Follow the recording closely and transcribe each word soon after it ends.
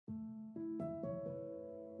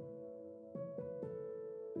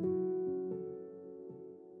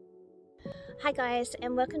Hi guys,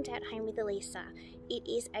 and welcome to At Home with Elisa. It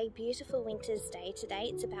is a beautiful winter's day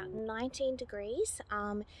today. It's about 19 degrees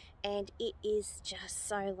and it is just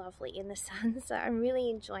so lovely in the sun, so I'm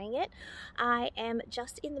really enjoying it. I am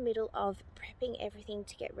just in the middle of prepping everything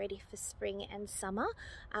to get ready for spring and summer.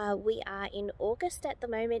 We are in August at the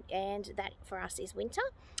moment, and that for us is winter.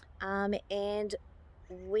 And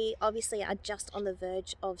we obviously are just on the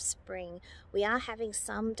verge of spring. We are having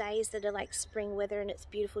some days that are like spring weather and it's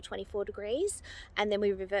beautiful 24 degrees, and then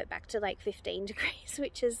we revert back to like 15 degrees,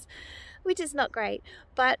 which is not great,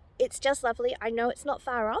 but it's just lovely. I know it's not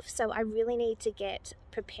far off, so I really need to get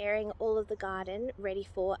preparing all of the garden ready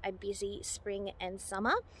for a busy spring and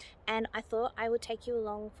summer, and I thought I would take you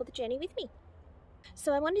along for the journey with me.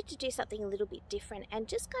 So I wanted to do something a little bit different and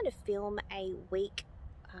just kind of film a week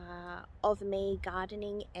of me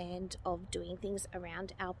gardening and of doing things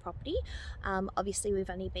around our property. Obviously we've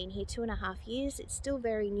only been here 2.5 years. It's still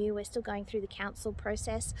very new. We're still going through the council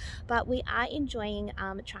process, but we are enjoying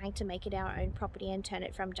trying to make it our own property and turn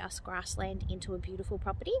it from just grassland into a beautiful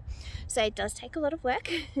property. So it does take a lot of work.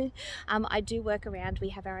 I do work around, we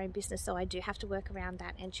have our own business, so I do have to work around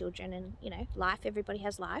that, and children, and you know, life, everybody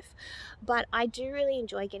has life. But I do really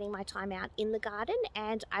enjoy getting my time out in the garden,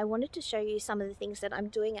 and I wanted to show you some of the things that I'm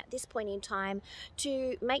doing at this point in time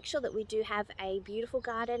to make sure that we do have a beautiful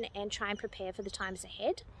garden and try and prepare for the times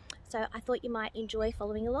ahead. So I thought you might enjoy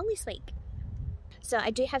following along this week. So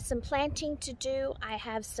I do have some planting to do. I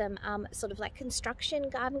have some sort of like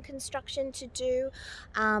garden construction to do.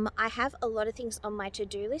 I have a lot of things on my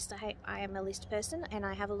to-do list. I am a list person and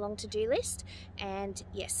I have a long to-do list, and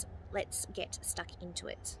yes, let's get stuck into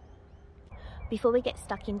it. Before we get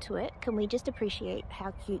stuck into it, can we just appreciate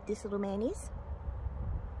how cute this little man is?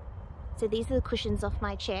 So these are the cushions off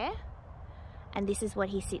my chair, and this is what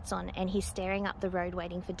he sits on, and he's staring up the road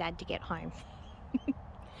waiting for Dad to get home.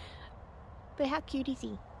 But how cute is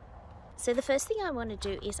he? So the first thing I want to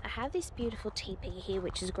do is I have this beautiful teepee here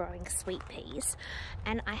which is growing sweet peas,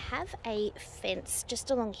 and I have a fence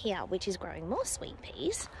just along here which is growing more sweet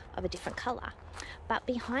peas of a different colour. But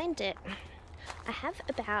behind it I have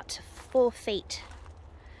about 4 feet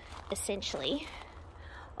essentially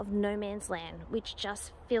of no man's land, which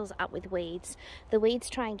just fills up with weeds. The weeds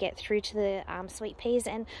try and get through to the sweet peas,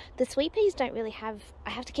 and the sweet peas don't really have, I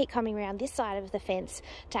have to keep coming around this side of the fence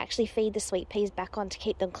to actually feed the sweet peas back on to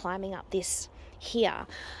keep them climbing up this here.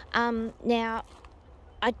 Now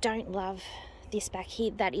I don't love this back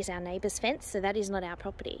here. That is our neighbour's fence, so that is not our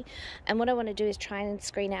property, and what I want to do is try and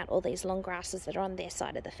screen out all these long grasses that are on their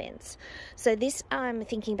side of the fence. So this I'm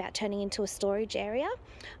thinking about turning into a storage area.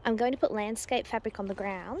 I'm going to put landscape fabric on the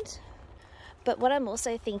ground, but what I'm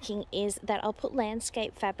also thinking is that I'll put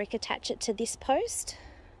landscape fabric, attach it to this post,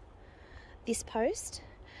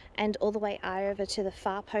 and all the way over to the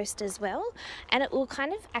far post as well, and it will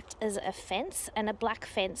kind of act as a fence, and a black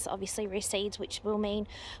fence obviously recedes, which will mean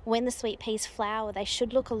when the sweet peas flower they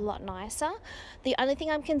should look a lot nicer. The only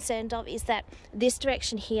thing I'm concerned of is that this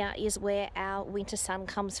direction here is where our winter sun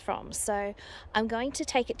comes from, so I'm going to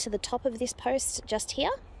take it to the top of this post just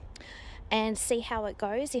here and see how it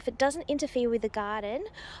goes. If it doesn't interfere with the garden,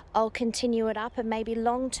 I'll continue it up, and maybe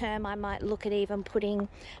long term I might look at even putting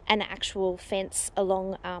an actual fence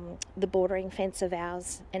along the bordering fence of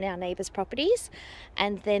ours and our neighbours' properties,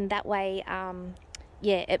 and then that way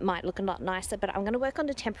yeah, it might look a lot nicer. But I'm going to work on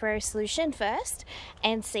a temporary solution first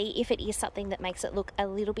and see if it is something that makes it look a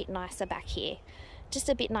little bit nicer back here, just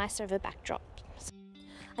a bit nicer of a backdrop.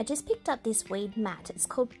 I just picked up this weed mat. It's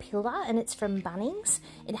called Pillar and it's from Bunnings.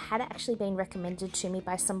 It had actually been recommended to me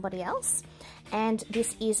by somebody else, and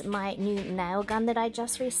this is my new nail gun that I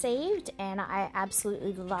just received, and I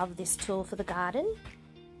absolutely love this tool for the garden.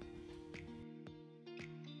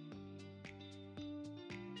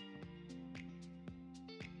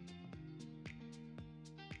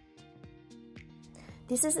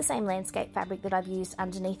 This is the same landscape fabric that I've used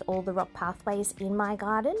underneath all the rock pathways in my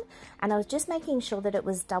garden, and I was just making sure that it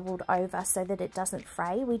was doubled over so that it doesn't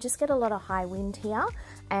fray. We just get a lot of high wind here,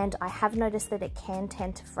 and I have noticed that it can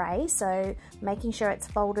tend to fray, so making sure it's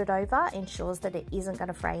folded over ensures that it isn't going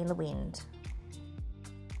to fray in the wind.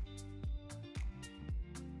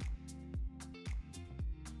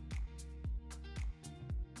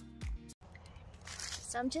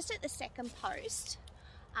 So I'm just at the second post.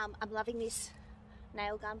 I'm loving this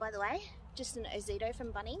nail gun, by the way, just an Ozito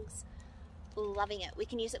from Bunnings. Loving it. We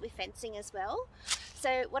can use it with fencing as well.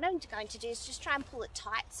 So what I'm going to do is just try and pull it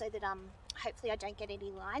tight so that hopefully I don't get any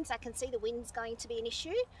lines. I can see the wind's going to be an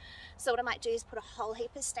issue, so what I might do is put a whole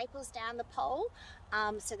heap of staples down the pole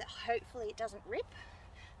so that hopefully it doesn't rip.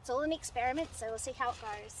 It's all an experiment, so we'll see how it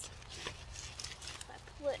goes. If I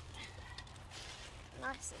pull it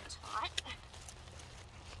nice and tight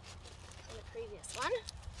than the previous one.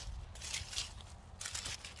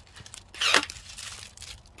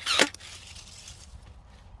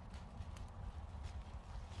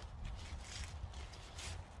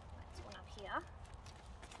 There's one up here.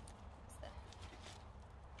 There.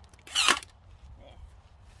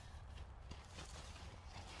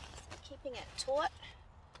 So keeping it taut.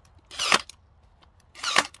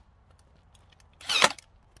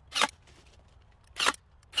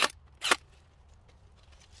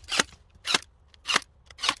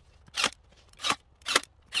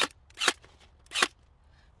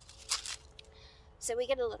 So we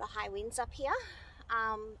get a lot of high winds up here.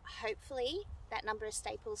 Hopefully that number of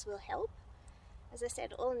staples will help. As I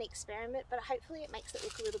said, all an experiment, but hopefully it makes it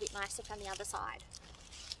look a little bit nicer from the other side.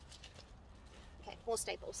 Okay, more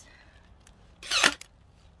staples.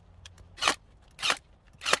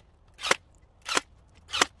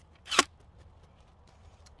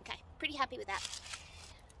 Okay, pretty happy with that.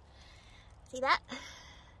 See that?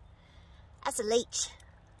 That's a leech.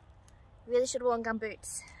 Really should have worn gum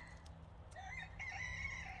boots.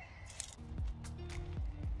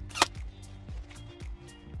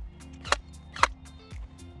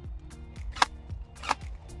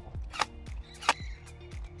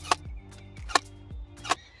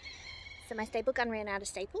 So my staple gun ran out of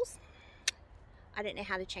staples. I don't know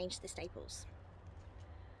how to change the staples.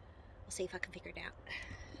 I'll see if I can figure it out.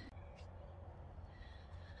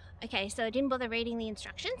 Okay, so I didn't bother reading the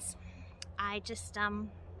instructions. I just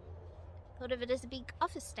thought of it as a big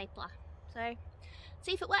office stapler. So,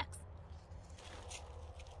 see if it works.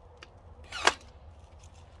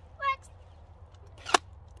 Works!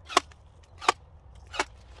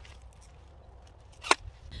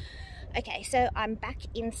 Okay, so I'm back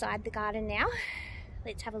inside the garden now.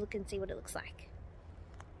 Let's have a look and see what it looks like.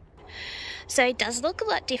 So it does look a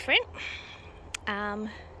lot different.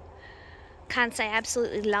 Can't say I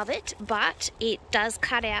absolutely love it, but it does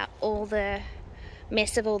cut out all the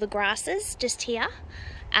mess of all the grasses just here.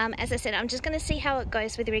 As I said, I'm just going to see how it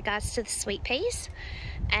goes with regards to the sweet peas,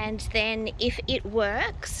 and then if it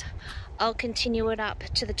works, I'll continue it up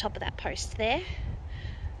to the top of that post there.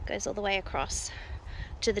 Goes all the way across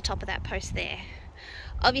to the top of that post there.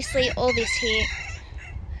 Obviously all this here,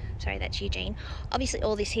 sorry, that's Eugene. Obviously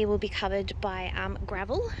all this here will be covered by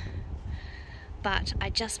gravel, but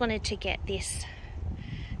I just wanted to get this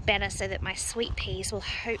better so that my sweet peas will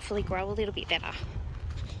hopefully grow a little bit better.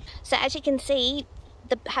 So as you can see,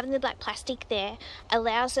 having the black plastic there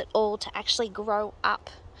allows it all to actually grow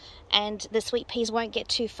up, and the sweet peas won't get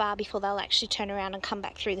too far before they'll actually turn around and come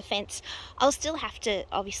back through the fence. I'll still have to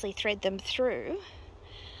obviously thread them through,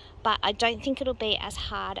 but I don't think it'll be as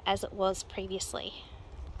hard as it was previously.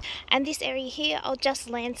 And this area here, I'll just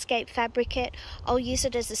landscape fabric it. I'll use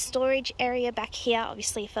it as a storage area back here,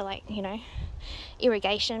 obviously for, like, you know,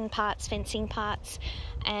 irrigation parts, fencing parts,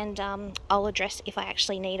 and I'll address if I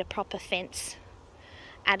actually need a proper fence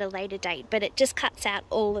at a later date. But it just cuts out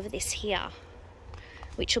all of this here,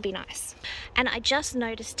 which will be nice. And I just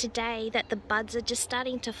noticed today that the buds are just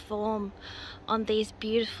starting to form on these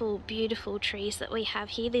beautiful, beautiful trees that we have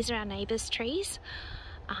here. These are our neighbours' trees.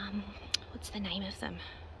 What's the name of them?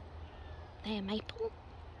 They are maple?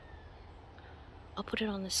 I'll put it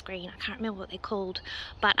on the screen. I can't remember what they're called,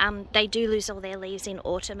 but they do lose all their leaves in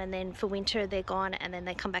autumn, and then for winter they're gone, and then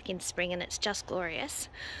they come back in spring, and it's just glorious.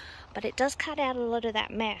 But it does cut out a lot of that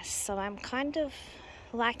mess, so I'm kind of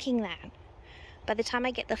liking that. By the time I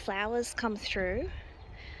get the flowers come through,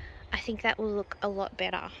 I think that will look a lot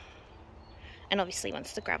better. And obviously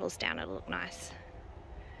once the gravel's down, it'll look nice.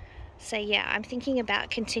 So yeah, I'm thinking about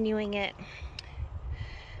continuing it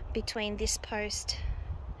between this post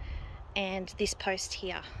and this post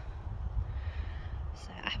here. So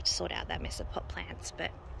I have to sort out that mess of pot plants,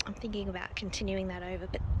 but I'm thinking about continuing that over.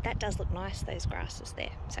 But that does look nice, those grasses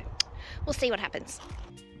there. So we'll see what happens.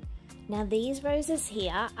 Now these roses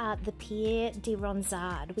here are the Pierre de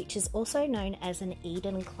Ronsard, which is also known as an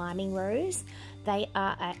Eden climbing rose. They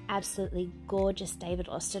are an absolutely gorgeous David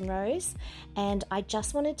Austin rose, and I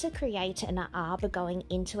just wanted to create an arbor going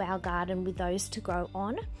into our garden with those to grow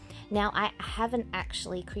on. Now I haven't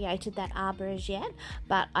actually created that arbor as yet,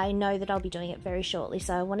 but I know that I'll be doing it very shortly.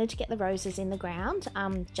 So I wanted to get the roses in the ground.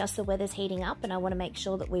 Just the weather's heating up, and I want to make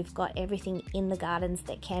sure that we've got everything in the gardens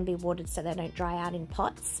that can be watered so they don't dry out in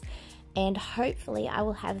pots. And hopefully I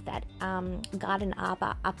will have that garden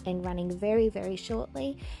arbor up and running very, very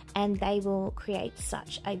shortly, and they will create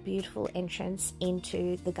such a beautiful entrance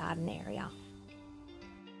into the garden area.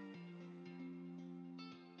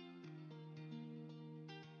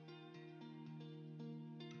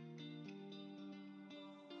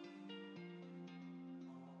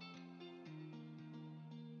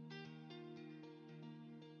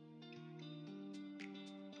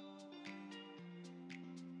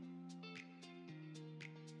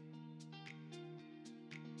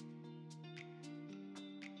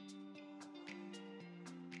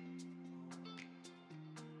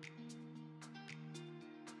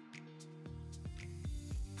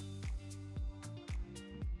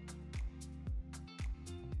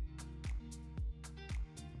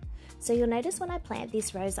 So you'll notice when I plant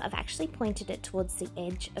this rose, I've actually pointed it towards the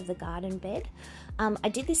edge of the garden bed. I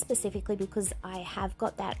did this specifically because I have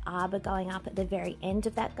got that arbor going up at the very end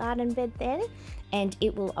of that garden bed there, and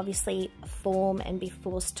it will obviously form and be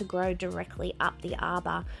forced to grow directly up the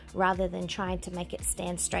arbor rather than trying to make it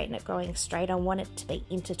stand straight and it growing straight. I want it to be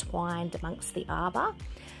intertwined amongst the arbor.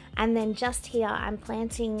 And then just here I'm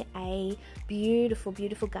planting a beautiful,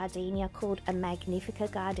 beautiful gardenia called a Magnifica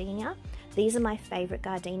gardenia. These are my favorite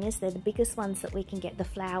gardenias. They're the biggest ones that we can get. The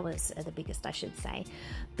flowers are the biggest, I should say.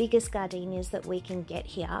 Biggest gardenias that we can get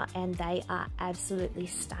here, and they are absolutely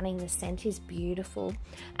stunning. The scent is beautiful.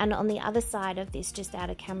 And on the other side of this, just out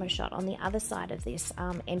of camera shot, on the other side of this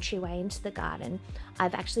entryway into the garden,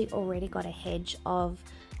 I've actually already got a hedge of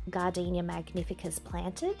Gardenia Magnificas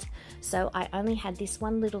planted. So I only had this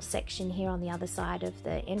one little section here on the other side of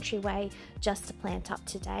the entryway just to plant up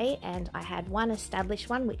today, and I had one established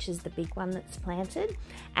one, which is the big one that's planted,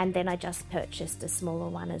 and then I just purchased a smaller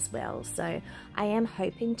one as well. So I am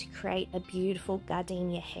hoping to create a beautiful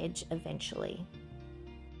gardenia hedge eventually.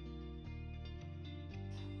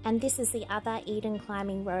 And this is the other Eden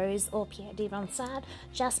climbing rose, or Pierre de Ronsard,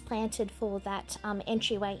 just planted for that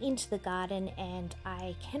entryway into the garden, and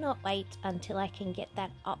I cannot wait until I can get that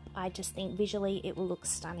up. I just think visually it will look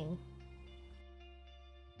stunning.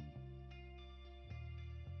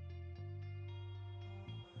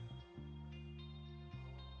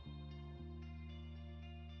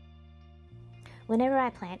 Whenever I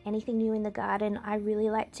plant anything new in the garden, I really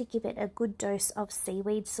like to give it a good dose of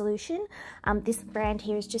seaweed solution. This brand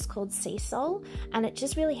here is just called Sea Sol, and it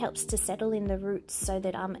just really helps to settle in the roots so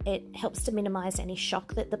that it helps to minimize any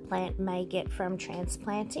shock that the plant may get from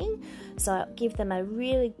transplanting. So give them a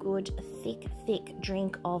really good thick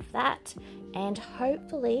drink of that, and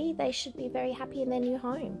hopefully they should be very happy in their new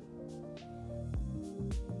home.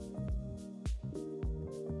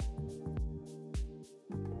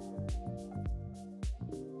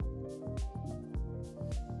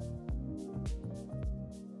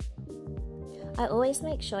 I always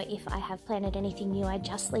make sure if I have planted anything new, I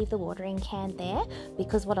just leave the watering can there,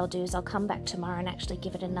 because what I'll do is I'll come back tomorrow and actually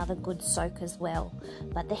give it another good soak as well.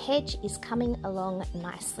 But the hedge is coming along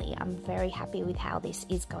nicely. I'm very happy with how this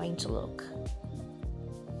is going to look.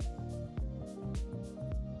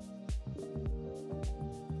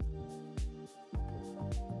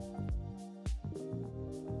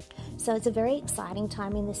 So it's a very exciting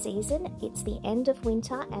time in the season. It's the end of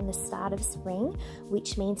winter and the start of spring,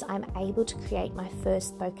 which means I'm able to create my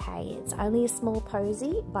first bouquet. It's only a small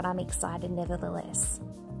posy, but I'm excited nevertheless.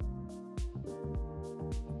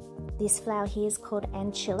 This flower here is called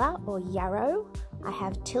Ancilla or Yarrow. I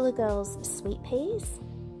have Tilla Girls sweet peas.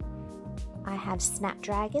 I have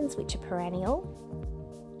snapdragons, which are perennial.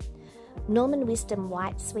 Norman Wisdom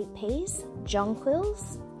white sweet peas,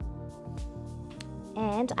 jonquils.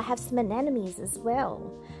 And I have some anemones as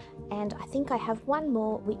well. And I think I have one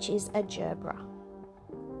more, which is a gerbera.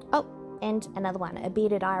 Oh, and another one, a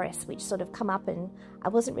bearded iris, which sort of come up, and I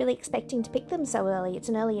wasn't really expecting to pick them so early. It's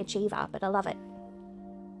an early achiever, but I love it.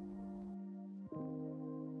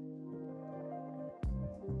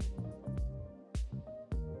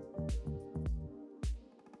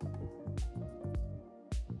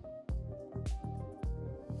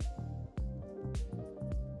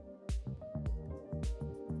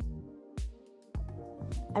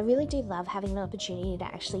 I really do love having the opportunity to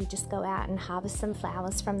actually just go out and harvest some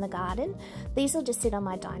flowers from the garden. These will just sit on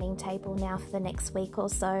my dining table now for the next week or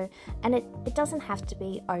so, and it doesn't have to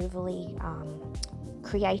be overly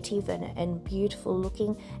creative and beautiful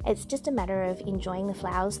looking. It's just a matter of enjoying the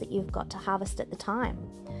flowers that you've got to harvest at the time.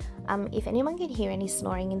 If anyone can hear any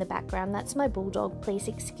snoring in the background, that's my bulldog. Please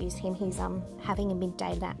excuse him. He's having a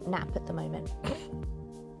midday nap at the moment.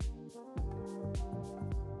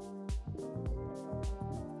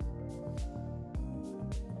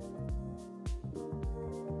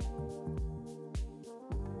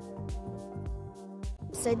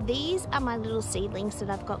 So these are my little seedlings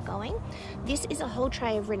that I've got going. This is a whole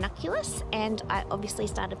tray of ranunculus, and I obviously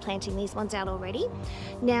started planting these ones out already.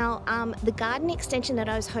 Now, the garden extension that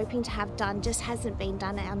I was hoping to have done just hasn't been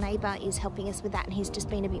done. Our neighbour is helping us with that, and he's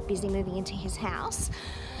just been a bit busy moving into his house.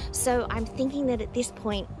 So I'm thinking that at this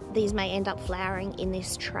point, these may end up flowering in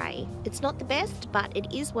this tray. It's not the best, but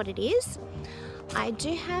it is what it is. I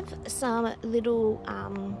do have some little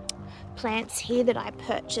plants here that I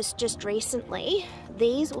purchased just recently.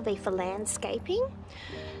 These will be for landscaping.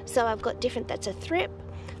 So I've got different, that's a thrip.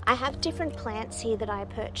 I have different plants here that I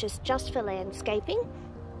purchased just for landscaping.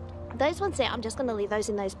 Those ones there, I'm just going to leave those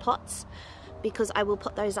in those pots because I will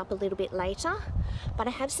put those up a little bit later. But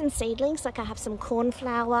I have some seedlings, like I have some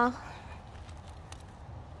cornflower.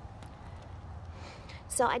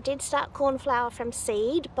 So I did start cornflower from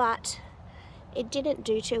seed, but it didn't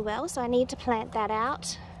do too well, so I need to plant that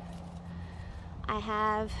out. I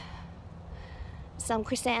have some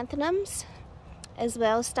chrysanthemums as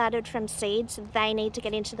well, started from seeds. So they need to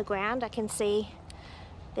get into the ground. I can see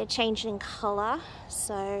they're changing colour,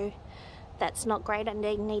 so that's not great. I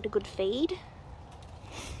need a good feed.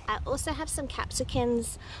 I also have some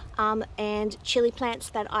capsicums and chili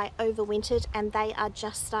plants that I overwintered, and they are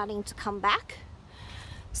just starting to come back.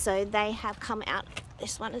 So they have come out,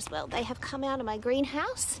 this one as well, they have come out of my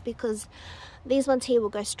greenhouse, because these ones here will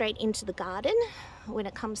go straight into the garden when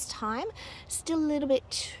it comes time. Still a little bit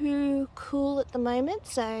too cool at the moment,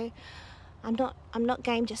 so I'm not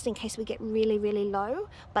game just in case we get really, really low,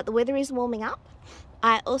 but the weather is warming up.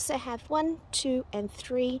 I also have 1, 2, and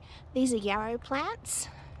 3. These are yarrow plants.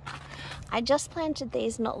 I just planted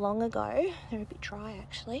these not long ago. They're a bit dry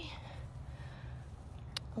actually.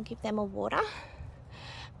 I'll give them a water.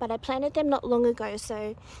 But I planted them not long ago,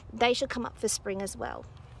 so they should come up for spring as well.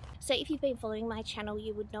 So if you've been following my channel,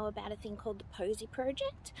 you would know about a thing called the Posy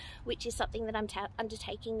Project, which is something that I'm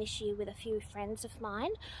undertaking this year with a few friends of mine.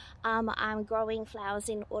 I'm growing flowers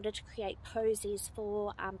in order to create posies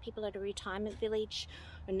for people at a retirement village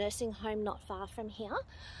or nursing home not far from here.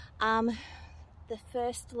 The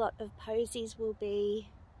first lot of posies will be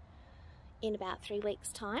in about 3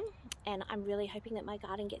 weeks' time, and I'm really hoping that my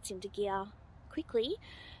garden gets into gear quickly,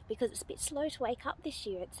 because it's a bit slow to wake up this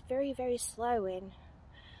year. It's very, very slow, and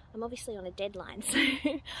I'm obviously on a deadline, so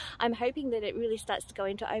I'm hoping that it really starts to go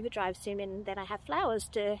into overdrive soon, and then I have flowers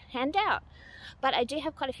to hand out. But I do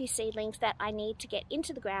have quite a few seedlings that I need to get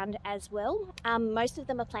into the ground as well. Most of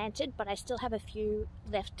them are planted, but I still have a few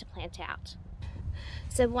left to plant out.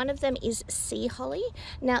 So one of them is sea holly.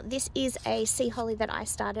 Now this is a sea holly that I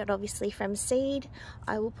started obviously from seed.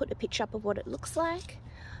 I will put a picture up of what it looks like.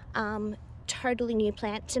 Totally new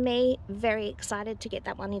plant to me. Very excited to get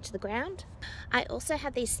that one into the ground. I also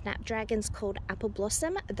have these snapdragons called apple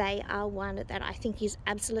blossom. They are one that I think is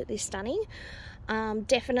absolutely stunning.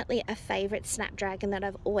 Definitely a favorite snapdragon that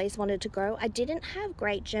I've always wanted to grow. I didn't have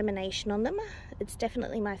great germination on them. It's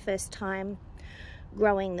definitely my first time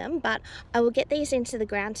growing them, but I will get these into the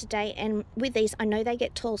ground today, and with these I know they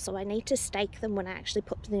get tall, so I need to stake them when I actually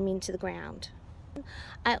put them into the ground.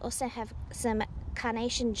 I also have some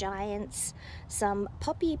carnation giants, some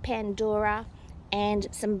poppy pandora, and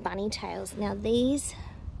some bunny tails. Now these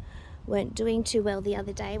weren't doing too well the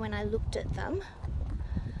other day when I looked at them,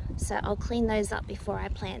 so I'll clean those up before I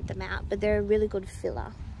plant them out, but they're a really good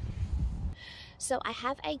filler. So I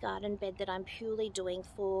have a garden bed that I'm purely doing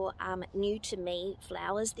for new to me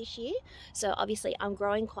flowers this year. So obviously I'm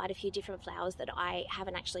growing quite a few different flowers that I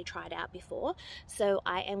haven't actually tried out before. So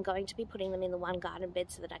I am going to be putting them in the one garden bed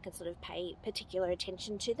so that I can sort of pay particular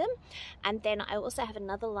attention to them. And then I also have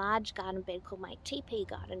another large garden bed called my TP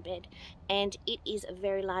garden bed, and it is a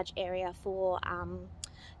very large area for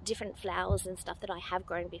different flowers and stuff that I have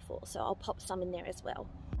grown before. So I'll pop some in there as well.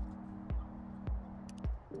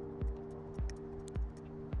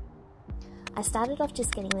 I started off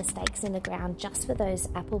just getting the stakes in the ground just for those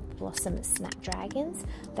apple blossom snapdragons.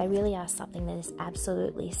 They really are something that is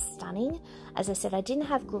absolutely stunning. As I said, I didn't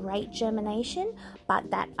have great germination,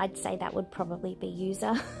 but that I'd say that would probably be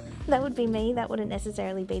user. That would be me. That wouldn't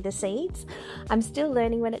necessarily be the seeds. I'm still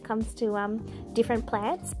learning when it comes to different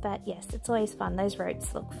plants, but yes, it's always fun. Those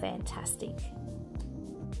roots look fantastic.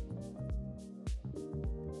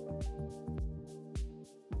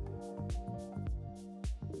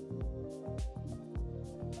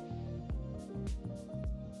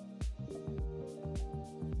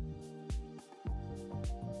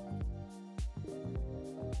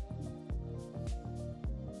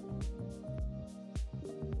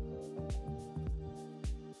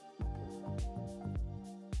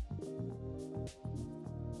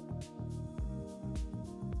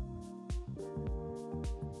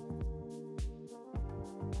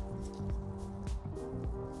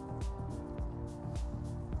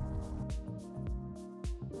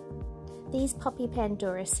 These poppy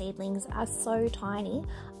pandora seedlings are so tiny.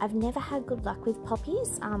 I've never had good luck with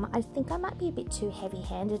poppies. I think I might be a bit too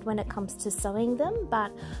heavy-handed when it comes to sowing them,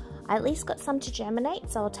 but I at least got some to germinate,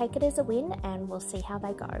 so I'll take it as a win and we'll see how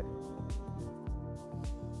they go.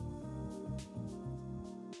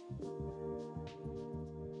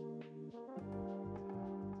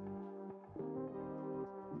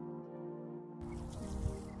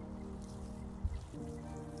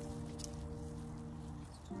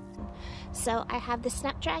 So I have the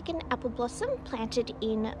snapdragon apple blossom planted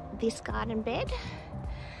in this garden bed,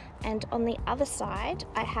 and on the other side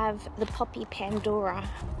I have the poppy pandora.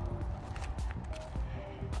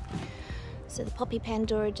 So the poppy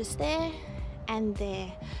pandora just there and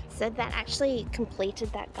there. So that actually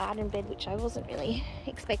completed that garden bed, which I wasn't really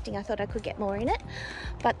expecting. I thought I could get more in it,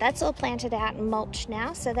 but that's all planted out and mulched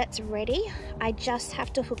now, so that's ready. I just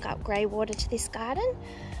have to hook up grey water to this garden,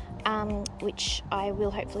 which I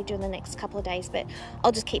will hopefully do in the next couple of days, but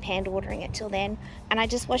I'll just keep hand watering it till then. And I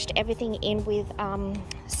just washed everything in with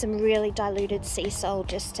some really diluted sea salt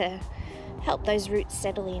just to help those roots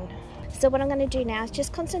settle in. So what I'm going to do now is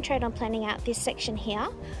just concentrate on planting out this section here.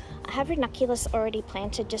 I have ranunculus already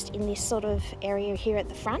planted just in this sort of area here at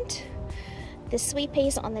the front. The sweet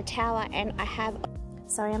peas on the tower, and I have,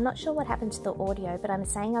 sorry, I'm not sure what happened to the audio, but I'm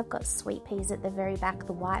saying I've got sweet peas at the very back,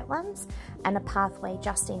 the white ones, and a pathway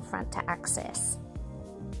just in front to access.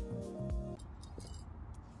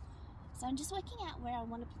 So I'm just working out where I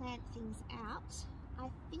want to plant things out. I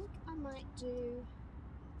think I might do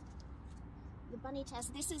the bunny tails.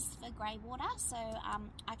 This is for grey water, so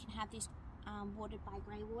I can have this watered by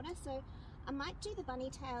grey water. So I might do the bunny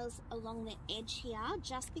tails along the edge here,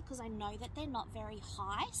 just because I know that they're not very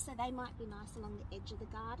high, so they might be nice along the edge of the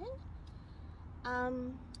garden.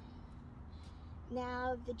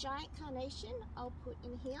 Now the giant carnation I'll put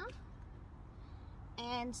in here,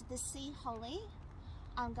 and the sea holly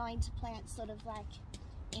I'm going to plant sort of like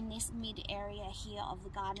in this mid area here of the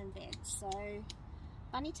garden bed. So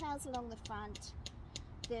bunny tails along the front,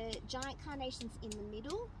 the giant carnations in the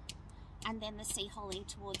middle, and then the sea holly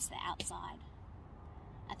towards the outside.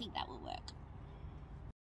 I think that will work.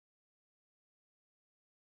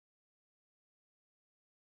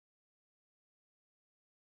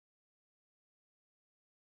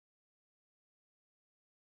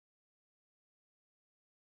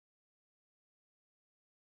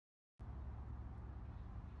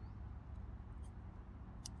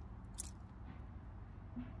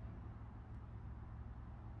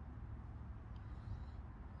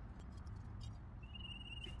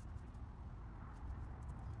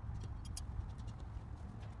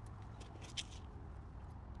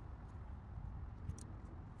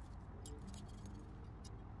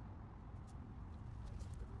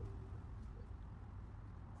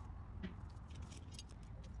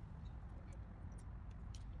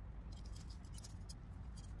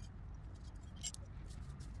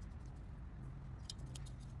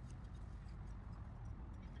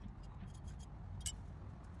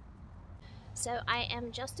 So I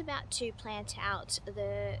am just about to plant out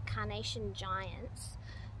the carnation giants.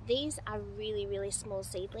 These are really, really small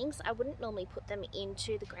seedlings. I wouldn't normally put them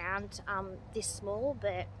into the ground this small,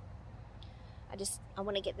 but I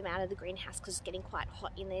want to get them out of the greenhouse because it's getting quite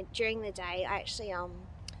hot in there during the day. I actually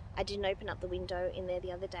I didn't open up the window in there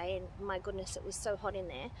the other day, and my goodness, it was so hot in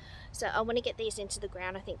there. So I want to get these into the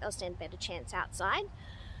ground. I think they'll stand a better chance outside.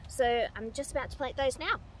 So I'm just about to plant those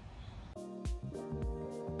now.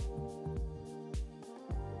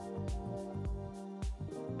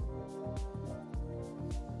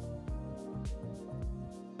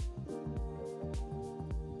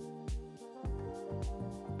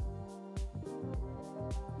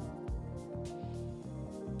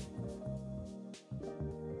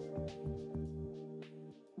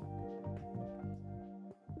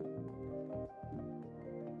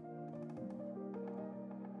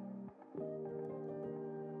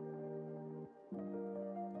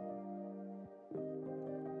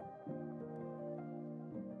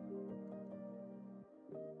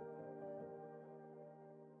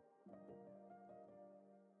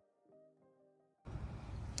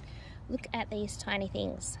 Look at these tiny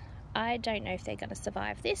things. I don't know if they're going to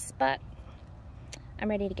survive this, but I'm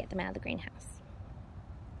ready to get them out of the greenhouse.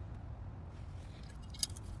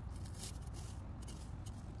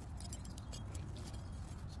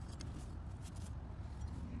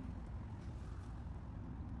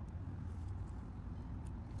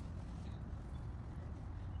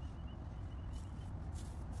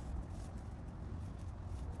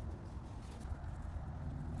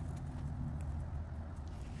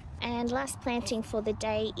 And last planting for the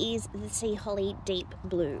day is the sea holly deep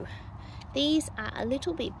blue. These are a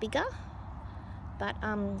little bit bigger, but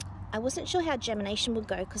I wasn't sure how germination would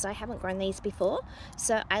go because I haven't grown these before.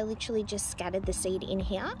 So I literally just scattered the seed in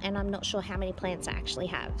here, and I'm not sure how many plants I actually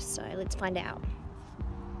have. So let's find out.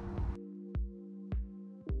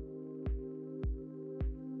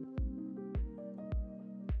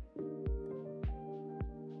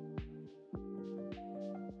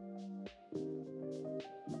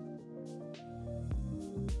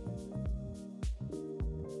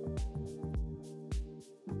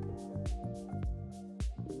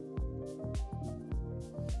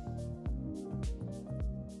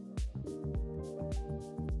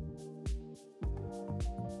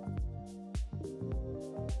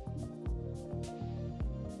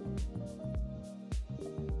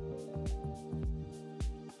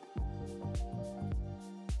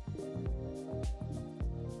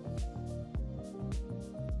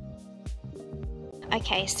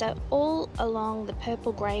 Okay, so all along the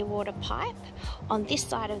purple grey water pipe on this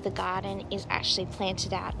side of the garden is actually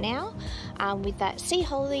planted out now with that sea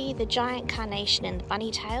holly, the giant carnation and the bunny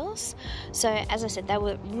tails. So as I said, they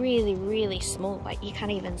were really, really small, like you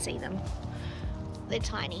can't even see them. They're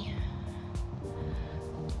tiny.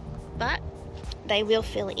 But they will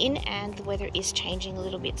fill in, and the weather is changing a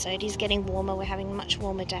little bit, so it is getting warmer. We're having much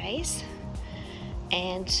warmer days,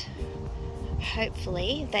 and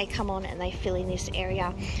hopefully they come on and they fill in this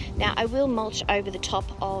area. Now I will mulch over the top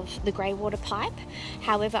of the grey water pipe,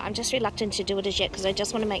 however I'm just reluctant to do it as yet because I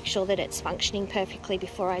just want to make sure that it's functioning perfectly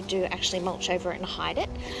before I do actually mulch over it and hide it.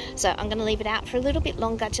 So I'm going to leave it out for a little bit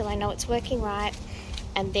longer till I know it's working right,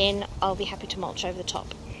 and then I'll be happy to mulch over the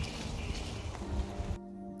top.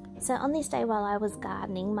 So on this day while I was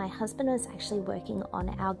gardening, my husband was actually working on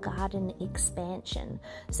our garden expansion.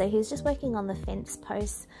 So he was just working on the fence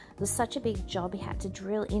posts. It was such a big job. He had to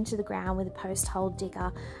drill into the ground with a post hole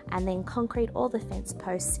digger and then concrete all the fence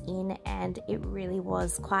posts in, and it really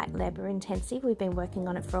was quite labor intensive. We've been working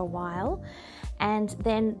on it for a while. And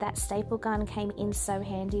then that staple gun came in so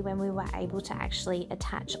handy when we were able to actually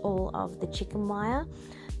attach all of the chicken wire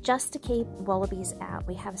just to keep wallabies out.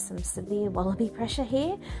 We have some severe wallaby pressure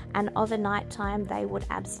here, and of a night time they would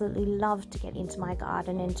absolutely love to get into my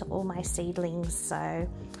garden and to all my seedlings. So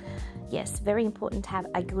yes, very important to have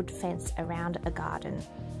a good fence around a garden.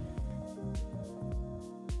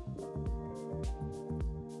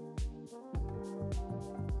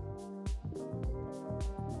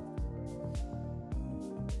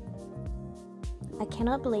 I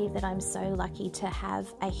cannot believe that I'm so lucky to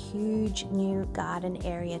have a huge new garden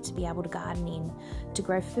area to be able to garden in, to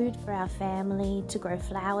grow food for our family, to grow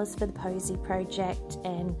flowers for the Posy project,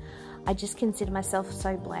 and I just consider myself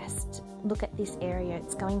so blessed. Look at this area,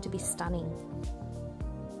 it's going to be stunning.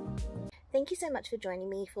 Thank you so much for joining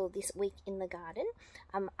me for this week in the garden.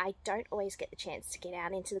 I don't always get the chance to get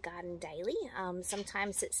out into the garden daily.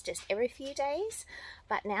 Sometimes it's just every few days,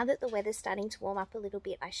 but now that the weather's starting to warm up a little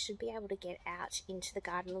bit, I should be able to get out into the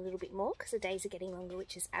garden a little bit more because the days are getting longer,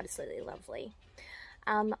 which is absolutely lovely.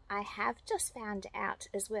 I have just found out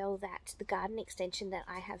as well that the garden extension that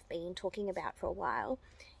I have been talking about for a while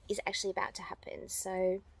is actually about to happen.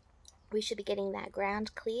 So we should be getting that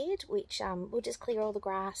ground cleared, which will just clear all the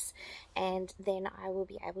grass, and then I will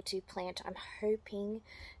be able to plant. I'm hoping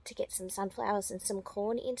to get some sunflowers and some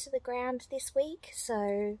corn into the ground this week,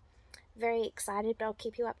 so very excited, but I'll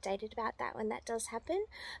keep you updated about that when that does happen.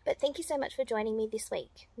 But thank you so much for joining me this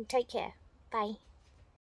week. Take care. Bye.